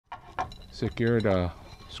secure the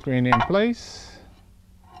screen in place.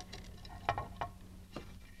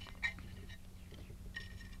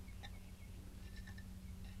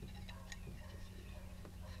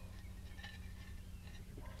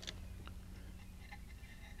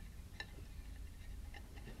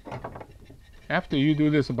 After you do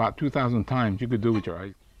this about 2,000 times, you could do with your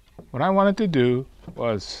eyes. What I wanted to do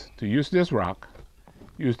was to use this rock,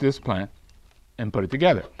 use this plant, and put it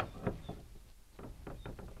together.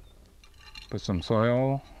 Put some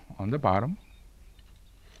soil on the bottom.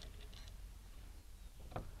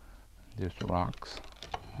 This rocks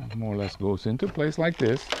more or less goes into place like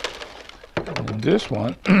this. And this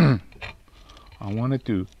one, I wanted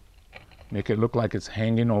to make it look like it's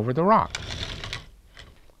hanging over the rock.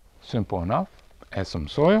 Simple enough. Add some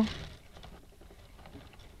soil.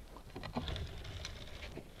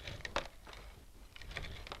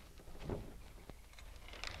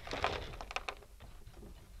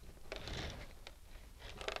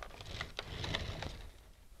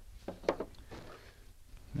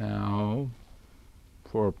 Now,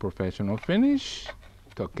 for a professional finish,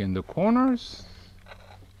 tuck in the corners,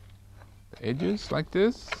 the edges like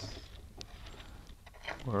this.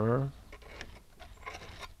 We're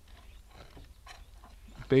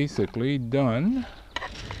basically done,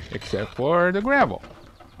 except for the gravel.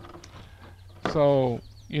 So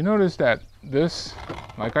you notice that this,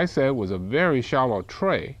 like I said, was a very shallow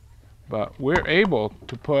tray, but we're able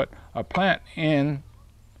to put a plant in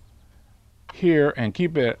here and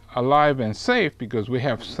keep it alive and safe because we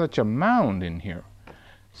have such a mound in here.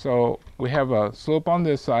 So we have a slope on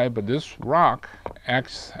this side, but this rock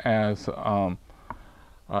acts as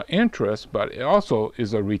interest, but it also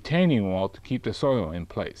is a retaining wall to keep the soil in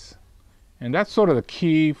place. And that's sort of the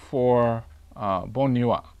key for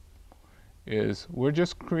Bonniwa, is we're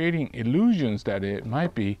just creating illusions that it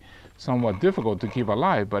might be somewhat difficult to keep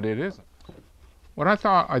alive, but it isn't. What I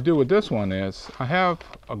thought I'd do with this one is I have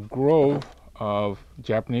a grove of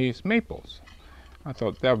Japanese maples. I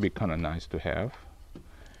thought that would be kind of nice to have.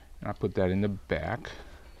 And I put that in the back.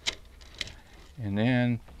 And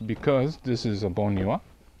then, because this is a Bonniwa,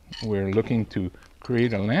 we're looking to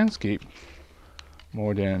create a landscape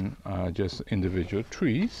more than just individual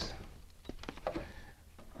trees.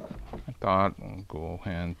 I thought I'll go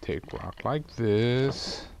ahead and take rock like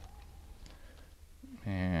this,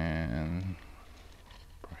 and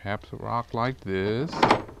perhaps a rock like this.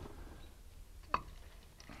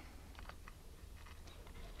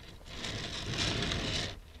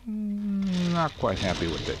 Not quite happy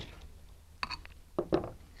with it.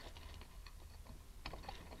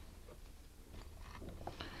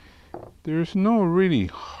 There's no really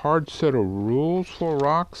hard set of rules for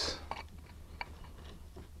rocks.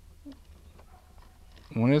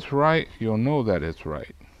 When it's right, you'll know that it's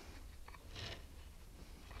right.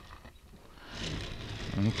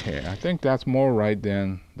 Okay, I think that's more right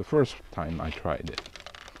than the first time I tried it.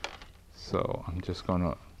 So I'm just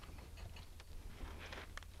gonna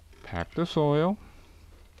pack the soil.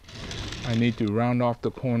 I need to round off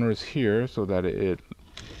the corners here so that it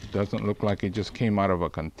doesn't look like it just came out of a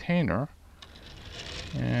container.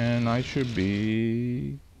 And I should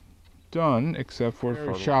be done except for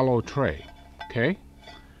a shallow tray. Okay?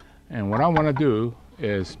 And what I want to do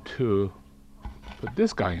is to put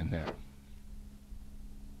this guy in there.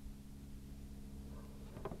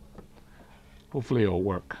 Hopefully it'll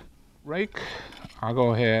work. Rake, I'll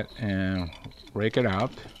go ahead and rake it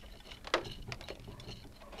out.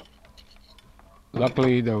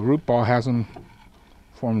 Luckily the root ball hasn't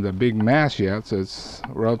formed a big mass yet, so it's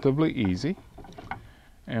relatively easy.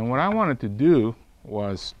 And what I wanted to do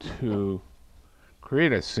was to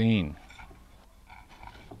create a scene.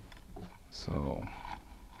 So,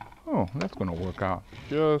 oh, that's going to work out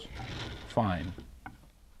just fine.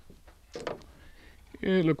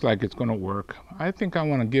 It looks like it's going to work. I think I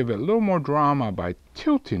want to give it a little more drama by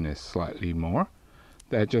tilting it slightly more.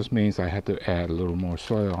 That just means I have to add a little more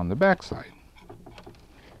soil on the backside.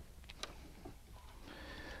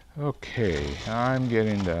 Okay, I'm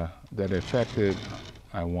getting that effect that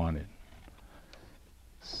I wanted.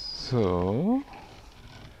 So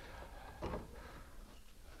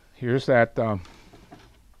here's that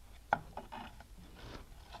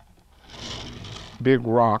big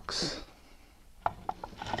rocks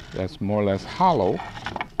that's more or less hollow.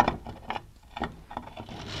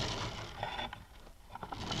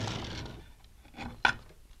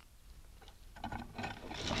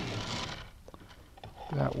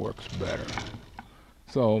 That works better.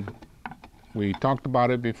 So we talked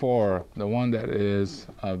about it before, the one that is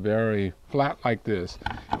very flat like this.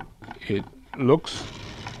 It looks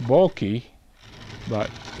bulky,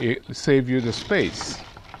 but it saves you the space.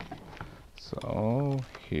 So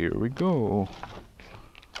here we go.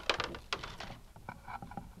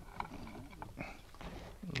 A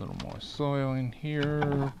little more soil in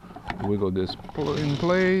here. Wiggle this in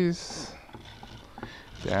place.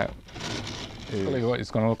 That is what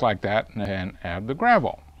it's going to look like that, and add the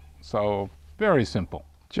gravel. So very simple.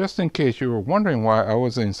 Just in case you were wondering why I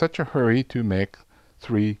was in such a hurry to make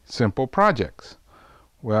 3 simple projects.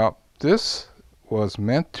 Well, this was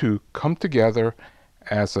meant to come together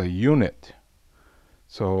as a unit.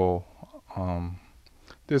 So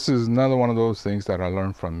this is another one of those things that I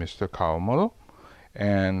learned from Mr. Kawamoto.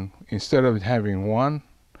 And instead of having 1,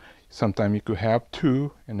 sometimes you could have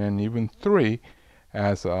 2 and then even 3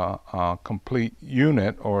 as a complete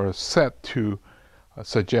unit or a set to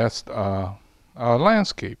suggest a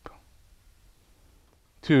landscape.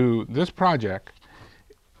 To this project,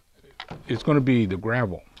 it's going to be the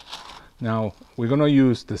gravel. Now we're going to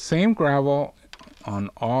use the same gravel on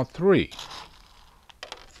all 3.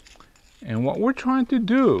 And what we're trying to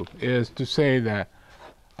do is to say that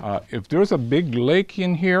if there's a big lake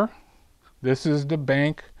in here, this is the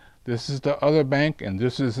bank, this is the other bank, and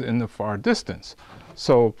this is in the far distance.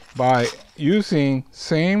 So by using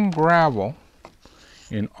same gravel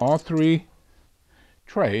in all 3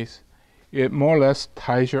 trays, it more or less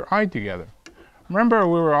ties your eye together. Remember,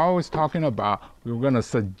 we were always talking about we were going to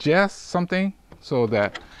suggest something, so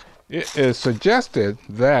that it is suggested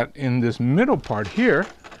that in this middle part here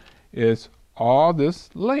is all this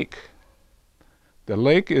lake. The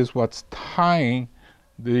lake is what's tying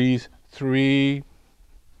these 3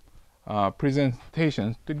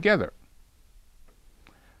 presentations together.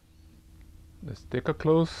 Let's take a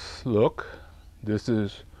close look. This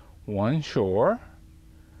is one shore,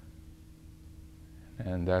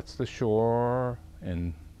 and that's the shore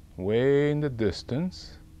and way in the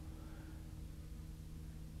distance,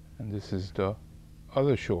 and this is the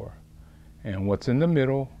other shore, and what's in the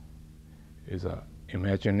middle is an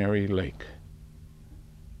imaginary lake.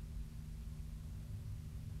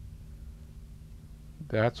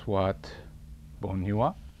 That's what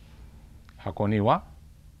Bonniwa, Hakoniwa,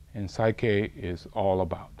 and Saike is all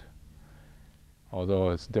about. Although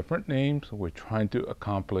it's different names, we're trying to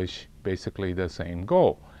accomplish basically the same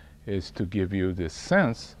goal, is to give you this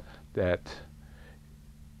sense that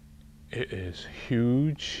it is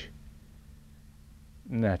huge,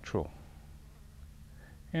 natural,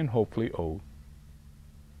 and hopefully old.